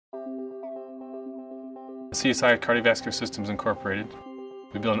CSI Cardiovascular Systems Incorporated.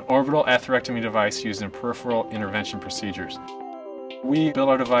 We build an orbital atherectomy device used in peripheral intervention procedures. We build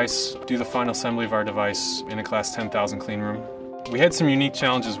our device, do the final assembly of our device in a class 10,000 clean room. We had some unique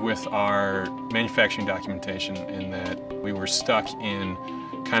challenges with our manufacturing documentation in that we were stuck in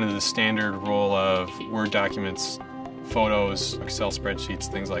kind of the standard role of Word documents, photos, Excel spreadsheets,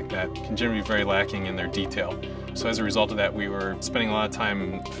 things like that can generally be very lacking in their detail. So as a result of that, we were spending a lot of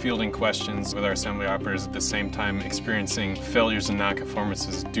time fielding questions with our assembly operators, at the same time experiencing failures and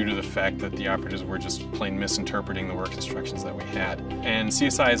non-conformances due to the fact that the operators were just plain misinterpreting the work instructions that we had. And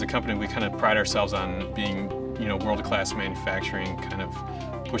CSI as a company, we kind of pride ourselves on being, world-class manufacturing, kind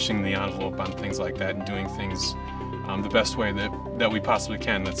of pushing the envelope on things like that and doing things the best way that we possibly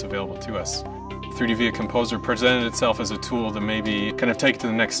can that's available to us. 3D Via Composer presented itself as a tool to maybe kind of take it to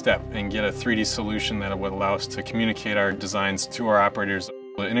the next step and get a 3D solution that would allow us to communicate our designs to our operators.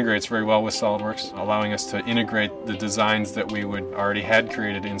 It integrates very well with SolidWorks, allowing us to integrate the designs that we would already had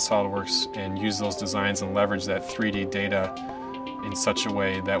created in SolidWorks and use those designs and leverage that 3D data in such a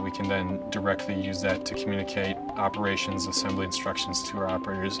way that we can then directly use that to communicate operations, assembly instructions to our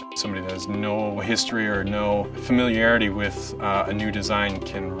operators. Somebody that has no history or no familiarity with a new design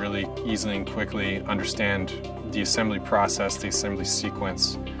can really easily and quickly understand the assembly process, the assembly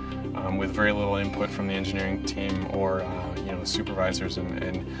sequence, with very little input from the engineering team or the supervisors,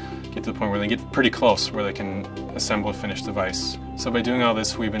 and get to the point where they get pretty close where they can assemble a finished device. So by doing all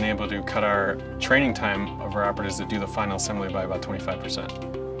this, we've been able to cut our training time of our operators that do the final assembly by about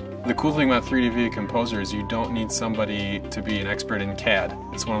 25%. The cool thing about 3D Via Composer is you don't need somebody to be an expert in CAD.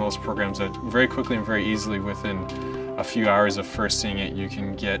 It's one of those programs that very quickly and very easily, within a few hours of first seeing it, you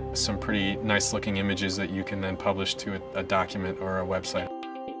can get some pretty nice looking images that you can then publish to a document or a website.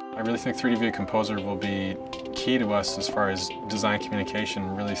 I really think 3D Via Composer will be key to us as far as design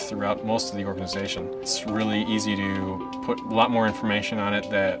communication really throughout most of the organization. It's really easy to put a lot more information on it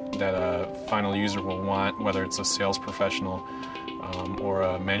that a final user will want, whether it's a sales professional or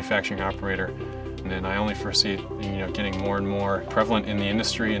a manufacturing operator. And then I only foresee it getting more and more prevalent in the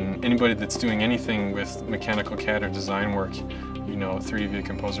industry, and anybody that's doing anything with mechanical CAD or design work, 3D Via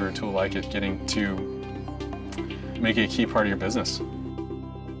Composer or a tool like it, getting to make it a key part of your business.